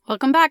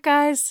Welcome back,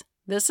 guys.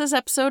 This is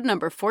episode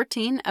number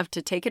 14 of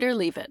To Take It or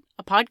Leave It,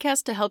 a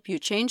podcast to help you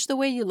change the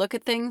way you look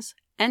at things,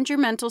 end your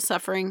mental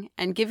suffering,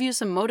 and give you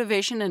some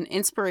motivation and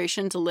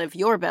inspiration to live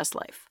your best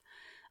life.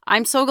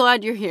 I'm so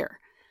glad you're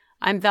here.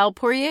 I'm Val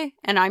Poirier,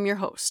 and I'm your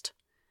host.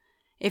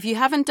 If you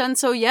haven't done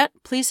so yet,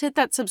 please hit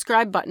that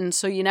subscribe button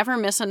so you never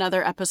miss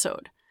another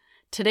episode.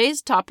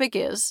 Today's topic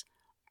is,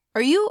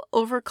 are you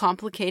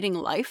overcomplicating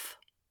life?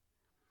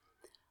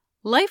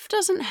 Life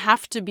doesn't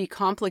have to be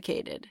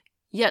complicated.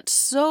 Yet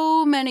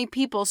so many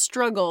people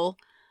struggle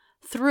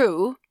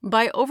through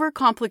by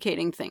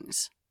overcomplicating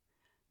things.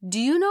 Do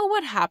you know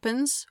what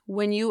happens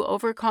when you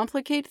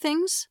overcomplicate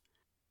things?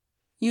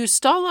 You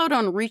stall out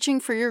on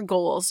reaching for your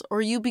goals,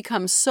 or you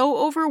become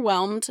so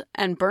overwhelmed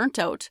and burnt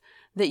out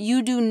that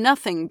you do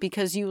nothing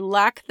because you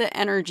lack the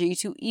energy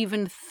to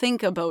even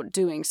think about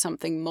doing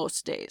something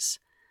most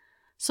days.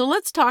 So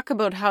let's talk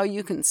about how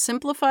you can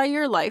simplify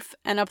your life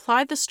and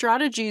apply the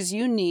strategies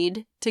you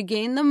need to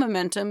gain the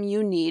momentum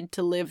you need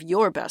to live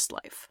your best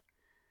life.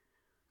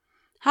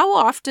 How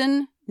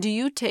often do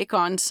you take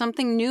on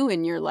something new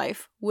in your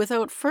life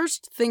without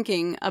first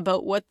thinking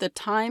about what the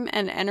time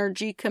and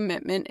energy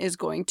commitment is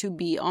going to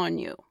be on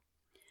you?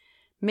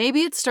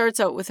 Maybe it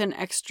starts out with an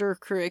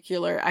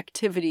extracurricular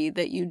activity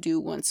that you do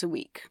once a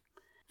week.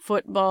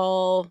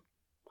 Football,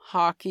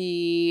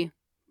 hockey,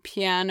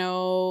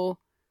 piano,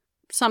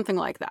 something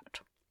like that.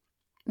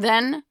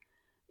 Then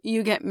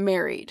you get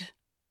married,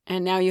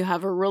 and now you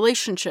have a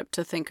relationship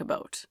to think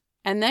about.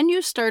 And then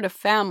you start a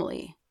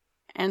family,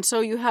 and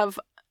so you have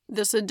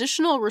this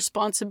additional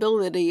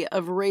responsibility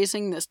of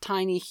raising this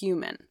tiny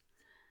human.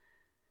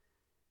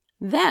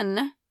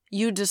 Then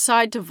you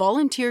decide to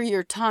volunteer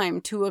your time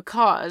to a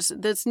cause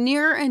that's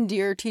near and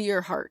dear to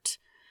your heart.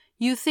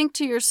 You think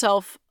to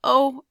yourself,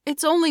 oh,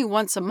 it's only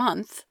once a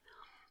month.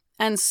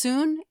 And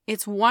soon,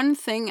 it's one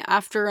thing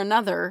after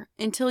another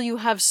until you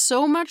have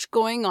so much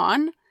going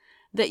on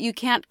that you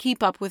can't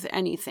keep up with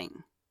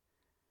anything.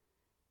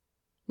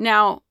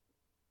 Now,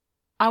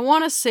 I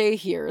want to say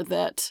here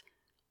that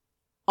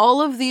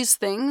all of these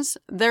things,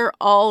 they're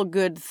all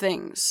good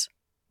things,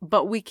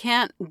 but we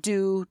can't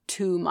do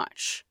too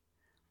much.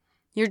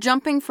 You're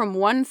jumping from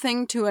one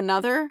thing to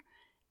another,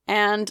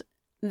 and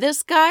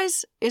this,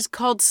 guys, is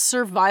called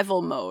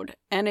survival mode,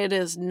 and it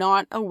is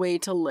not a way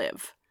to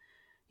live.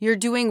 You're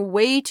doing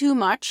way too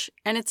much,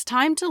 and it's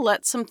time to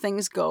let some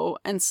things go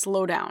and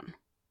slow down.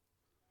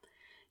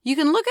 You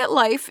can look at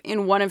life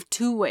in one of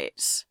two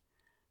ways.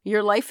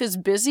 Your life is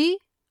busy,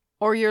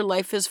 or your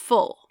life is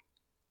full.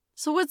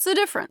 So what's the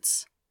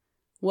difference?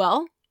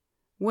 Well,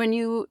 when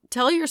you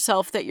tell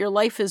yourself that your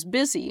life is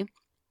busy,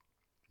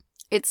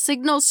 it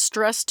signals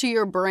stress to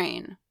your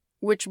brain,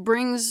 which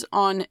brings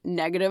on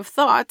negative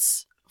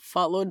thoughts,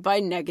 followed by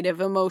negative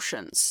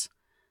emotions.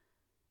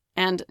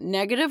 And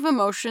negative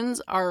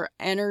emotions are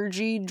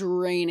energy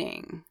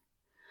draining.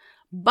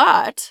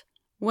 But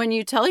when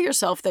you tell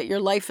yourself that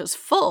your life is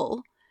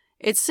full,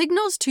 it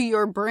signals to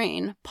your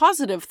brain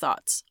positive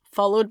thoughts,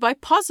 followed by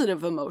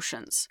positive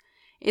emotions.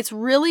 It's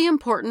really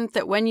important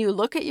that when you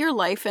look at your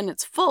life and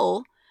it's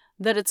full,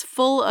 that it's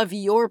full of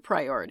your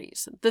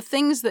priorities, the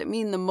things that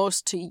mean the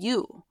most to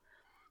you.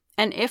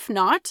 And if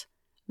not,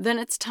 then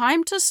it's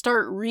time to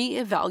start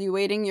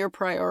reevaluating your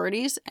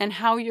priorities and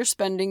how you're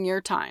spending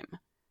your time.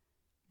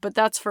 But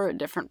that's for a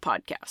different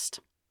podcast.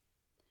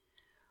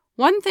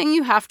 One thing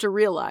you have to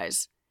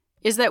realize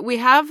is that we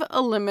have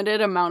a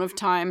limited amount of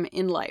time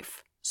in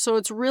life. So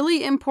it's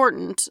really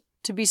important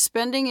to be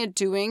spending it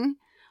doing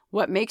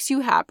what makes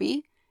you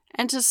happy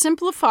and to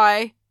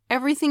simplify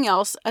everything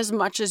else as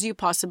much as you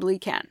possibly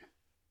can.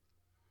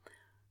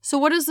 So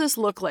what does this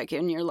look like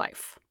in your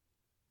life?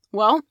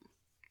 Well,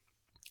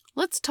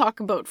 let's talk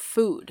about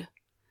food.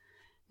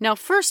 Now,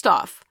 first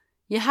off,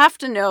 you have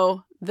to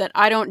know that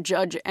I don't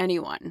judge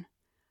anyone.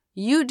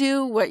 You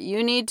do what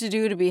you need to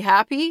do to be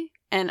happy,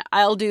 and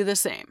I'll do the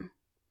same.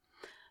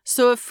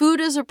 So if food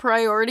is a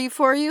priority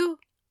for you,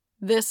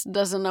 this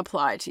doesn't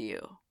apply to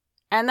you.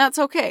 And that's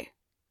okay.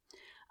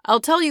 I'll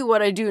tell you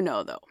what I do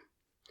know, though.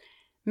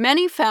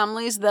 Many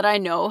families that I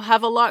know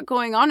have a lot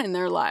going on in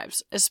their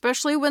lives,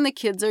 especially when the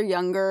kids are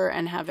younger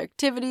and have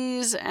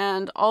activities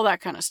and all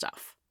that kind of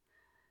stuff.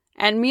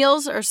 And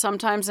meals are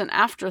sometimes an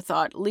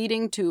afterthought,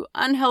 leading to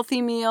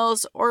unhealthy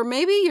meals, or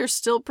maybe you're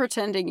still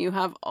pretending you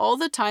have all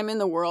the time in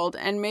the world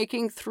and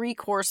making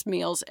 3-course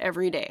meals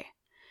every day.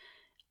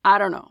 I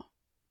don't know.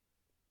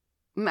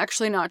 I'm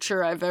actually not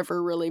sure I've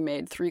ever really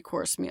made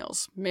 3-course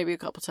meals, maybe a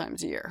couple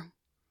times a year.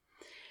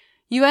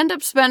 You end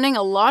up spending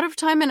a lot of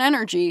time and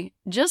energy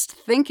just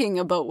thinking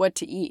about what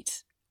to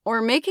eat,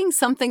 or making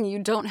something you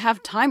don't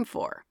have time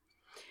for.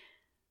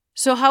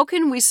 So how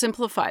can we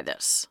simplify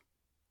this?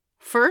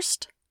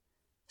 First,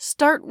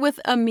 start with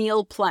a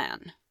meal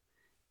plan.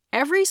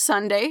 Every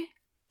Sunday,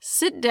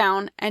 sit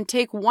down and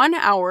take 1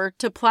 hour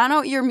to plan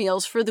out your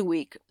meals for the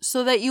week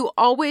so that you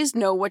always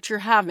know what you're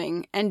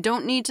having and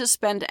don't need to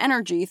spend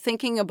energy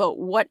thinking about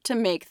what to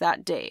make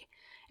that day,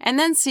 and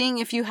then seeing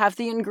if you have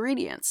the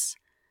ingredients.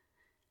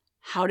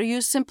 How do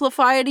you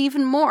simplify it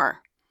even more?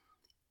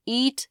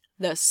 Eat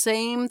the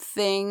same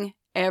thing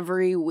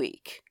every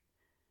week.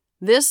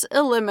 This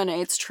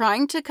eliminates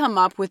trying to come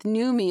up with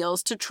new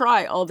meals to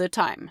try all the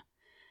time.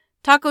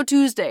 Taco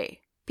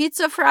Tuesday,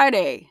 Pizza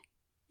Friday.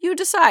 You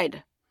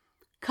decide.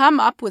 Come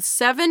up with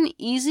 7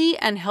 easy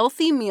and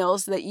healthy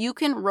meals that you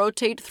can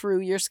rotate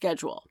through your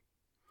schedule.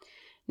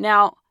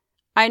 Now,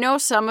 I know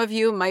some of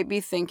you might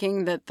be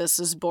thinking that this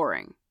is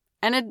boring,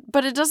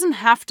 but it doesn't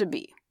have to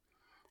be,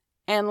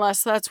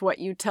 unless that's what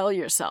you tell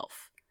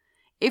yourself.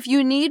 If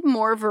you need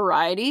more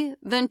variety,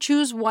 then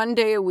choose 1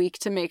 day a week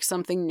to make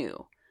something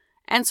new,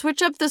 and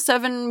switch up the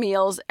 7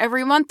 meals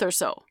every month or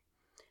so.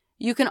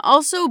 You can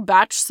also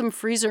batch some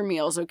freezer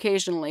meals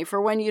occasionally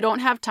for when you don't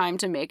have time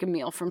to make a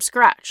meal from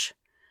scratch.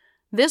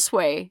 This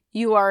way,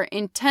 you are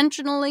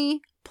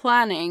intentionally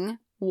planning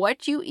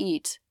what you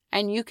eat,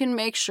 and you can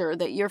make sure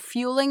that you're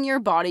fueling your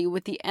body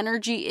with the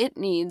energy it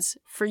needs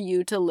for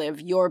you to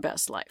live your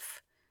best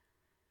life.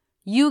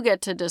 You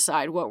get to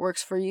decide what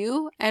works for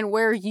you and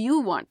where you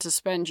want to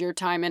spend your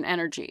time and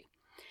energy.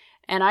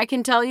 And I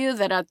can tell you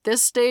that at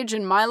this stage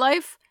in my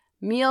life,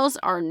 meals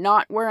are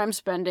not where I'm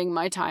spending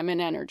my time and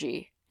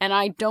energy, and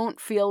I don't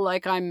feel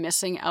like I'm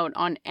missing out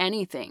on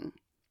anything.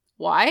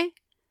 Why?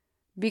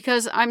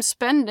 Because I'm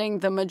spending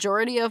the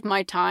majority of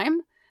my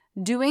time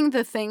doing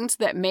the things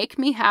that make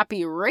me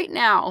happy right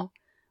now,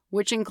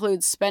 which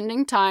includes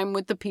spending time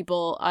with the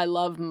people I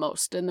love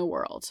most in the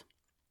world.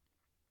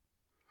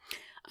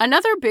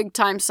 Another big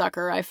time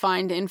sucker I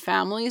find in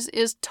families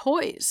is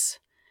toys.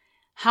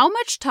 How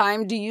much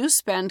time do you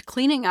spend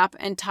cleaning up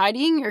and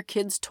tidying your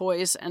kids'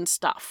 toys and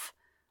stuff?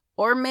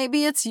 Or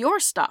maybe it's your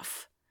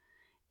stuff.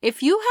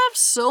 If you have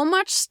so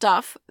much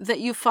stuff that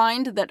you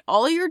find that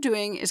all you're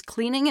doing is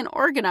cleaning and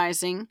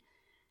organizing,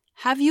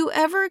 have you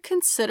ever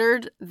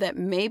considered that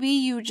maybe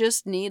you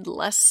just need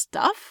less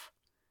stuff?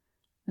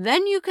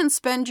 Then you can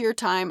spend your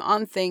time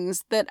on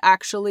things that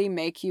actually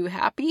make you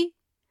happy.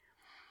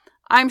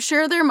 I'm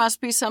sure there must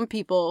be some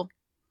people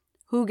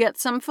who get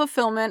some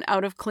fulfillment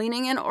out of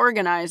cleaning and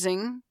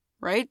organizing,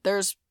 right?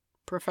 There's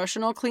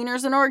professional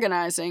cleaners and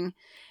organizing.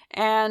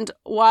 And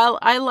while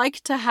I like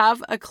to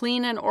have a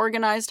clean and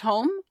organized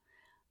home,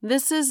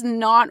 this is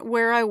not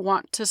where I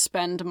want to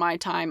spend my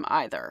time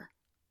either.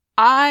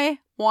 I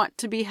want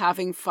to be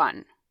having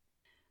fun.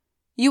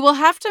 You will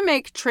have to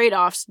make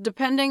trade-offs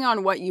depending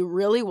on what you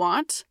really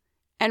want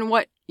and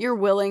what you're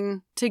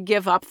willing to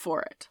give up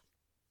for it.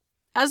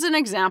 As an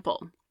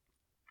example,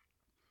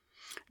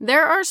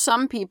 there are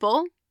some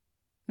people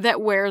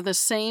that wear the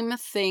same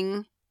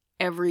thing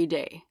every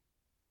day.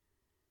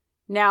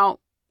 Now,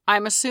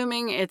 I'm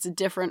assuming it's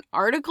different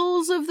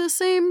articles of the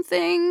same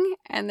thing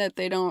and that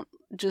they don't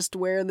just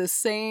wear the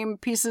same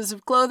pieces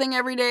of clothing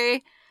every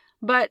day,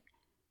 but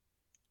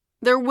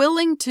they're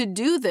willing to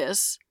do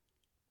this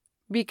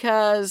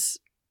because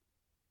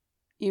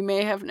you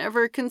may have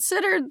never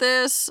considered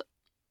this,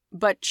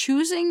 but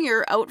choosing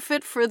your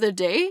outfit for the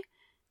day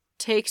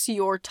takes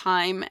your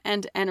time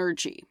and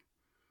energy.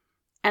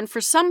 And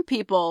for some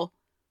people,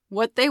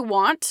 what they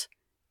want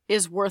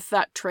is worth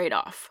that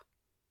trade-off.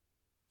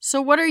 So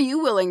what are you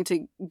willing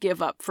to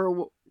give up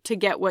to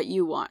get what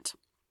you want?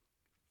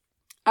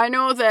 I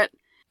know that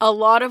a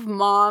lot of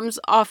moms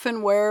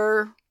often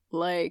wear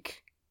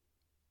like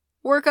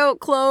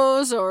workout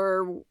clothes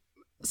or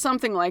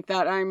something like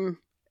that. I'm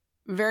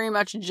very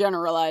much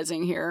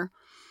generalizing here.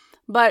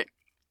 But,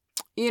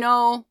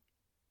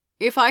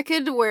 if I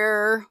could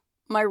wear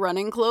my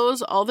running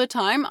clothes all the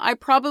time, I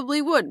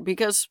probably would.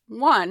 Because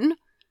 1,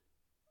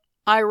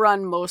 I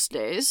run most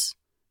days.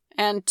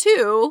 And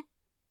 2,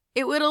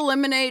 it would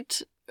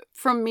eliminate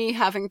from me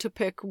having to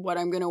pick what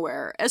I'm going to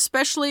wear,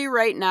 especially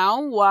right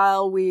now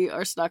while we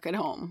are stuck at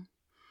home.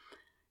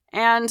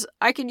 And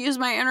I could use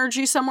my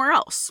energy somewhere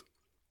else.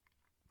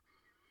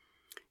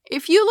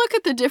 If you look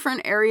at the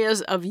different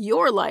areas of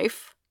your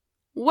life,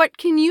 what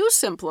can you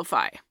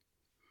simplify?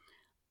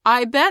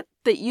 I bet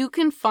that you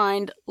can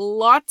find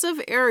lots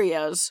of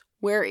areas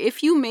where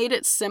if you made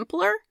it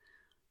simpler,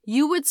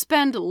 you would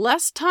spend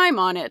less time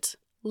on it,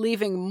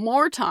 leaving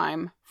more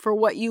time for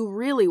what you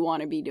really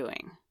want to be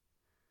doing.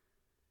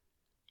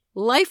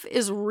 Life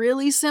is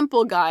really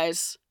simple,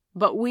 guys,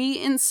 but we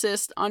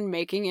insist on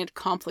making it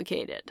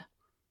complicated.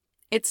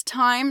 It's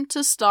time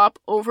to stop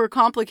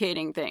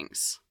overcomplicating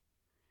things.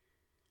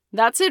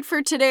 That's it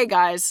for today,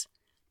 guys.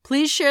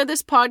 Please share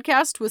this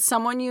podcast with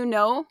someone you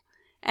know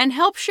and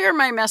help share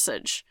my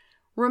message.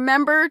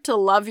 Remember to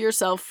love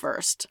yourself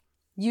first.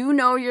 You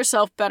know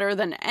yourself better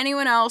than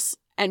anyone else,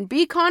 and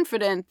be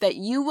confident that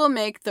you will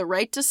make the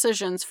right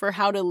decisions for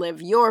how to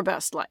live your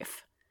best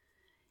life.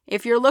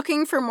 If you're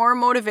looking for more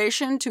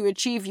motivation to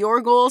achieve your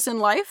goals in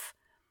life,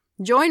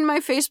 join my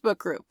Facebook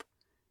group.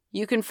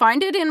 You can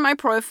find it in my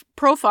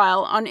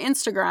profile on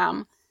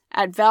Instagram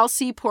at Val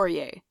C.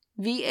 Poirier,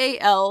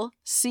 ValCpoirier.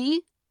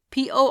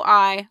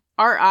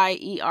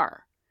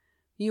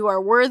 You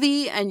are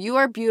worthy and you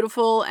are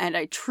beautiful, and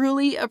I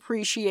truly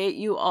appreciate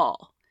you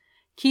all.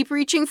 Keep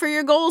reaching for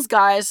your goals,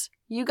 guys.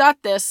 You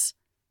got this.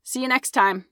 See you next time.